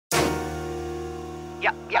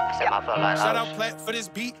My flow like Shout out Plat for this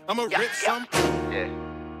beat, I'ma rip some.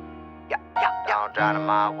 Don't drown in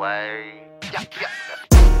my way.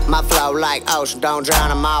 My flow like ocean, don't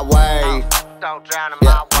drown in my way. Don't drown in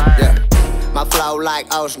my way. My flow like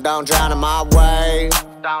ocean, don't drown in my way.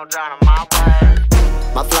 Don't drown in my way.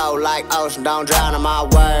 My flow like ocean, don't drown in my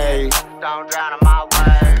way. Don't drown in my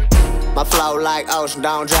way. My flow like ocean,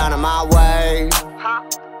 don't drown in my way.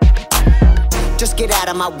 Just get out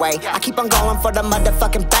of my way. I keep on going for the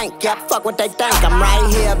motherfucking bank. Yeah, fuck what they think. I'm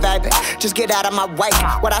right here, baby. Just get out of my way.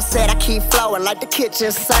 What I said, I keep flowing like the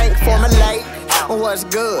kitchen sink. Formulate what's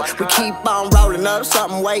good. We keep on rolling up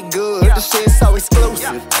something way good. The shit's so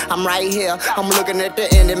exclusive. I'm right here. I'm looking at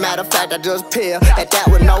the end. Matter of fact, I just peel at that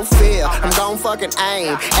with no fear. I'm gon' fucking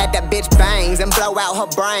aim at that bitch bangs and blow out her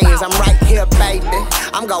brains. I'm right here, baby.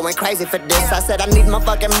 I'm going crazy for this. I said I need my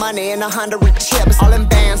fucking money and 100 chips. All them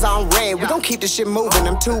bands on red. We gon' keep this shit moving.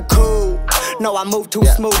 I'm too cool. No, I move too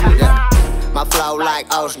smoothly. My flow like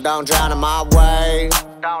ocean, don't drown in my way.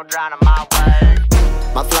 Don't drown in my way.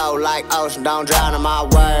 My flow like ocean, don't drown in my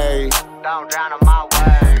way. Don't drown in my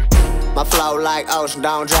way. My flow like ocean,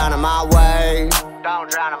 don't drown in my way. Don't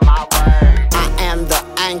drown in my way. I am the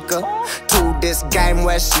anchor to this game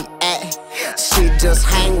where she at. She just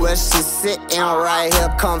hang where she sitting right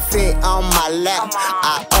here, come fit on my lap.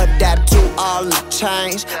 I adapt to all the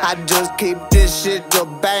change. I just keep this shit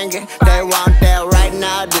just banging. They want that right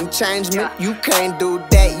now, then change me. You can't do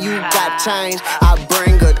that, you got change. I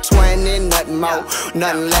bring a 20, nothing more,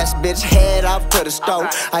 nothing less. Bitch, head off to the stove.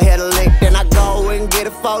 I hit a lick, then I go and get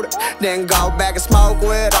a photo, then go back and smoke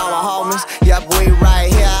with all my homies. Yup, we right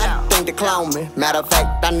here. I think they clone me. Matter of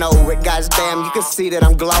fact, I know it. Goddamn, you can see that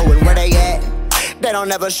I'm glowing. Where they at? They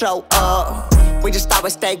don't ever show up. We just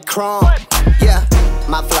always stay crunk. Yeah,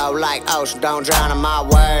 my flow like ocean, don't drown in my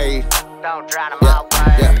way. Don't drown in my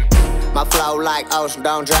way. My flow like ocean,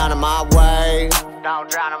 don't drown in my way. Don't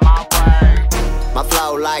drown in my way. My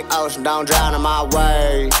flow like ocean, don't drown in my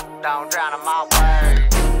way. Don't drown in my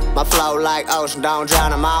way. My flow like ocean, don't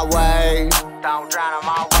drown in my way. Don't drown in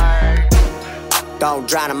my way. Don't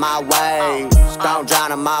drown in my way. Don't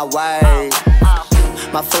drown in my way.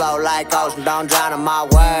 My flow like ocean, don't drown in my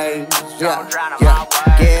way.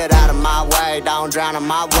 Get out of my way, don't drown in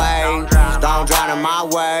my way. Don't drown in my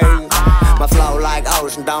way. My flow like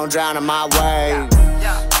ocean, don't drown in my way.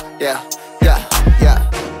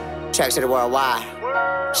 Trackcity worldwide.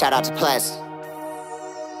 Shout out to Platzus.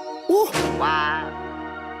 Woo.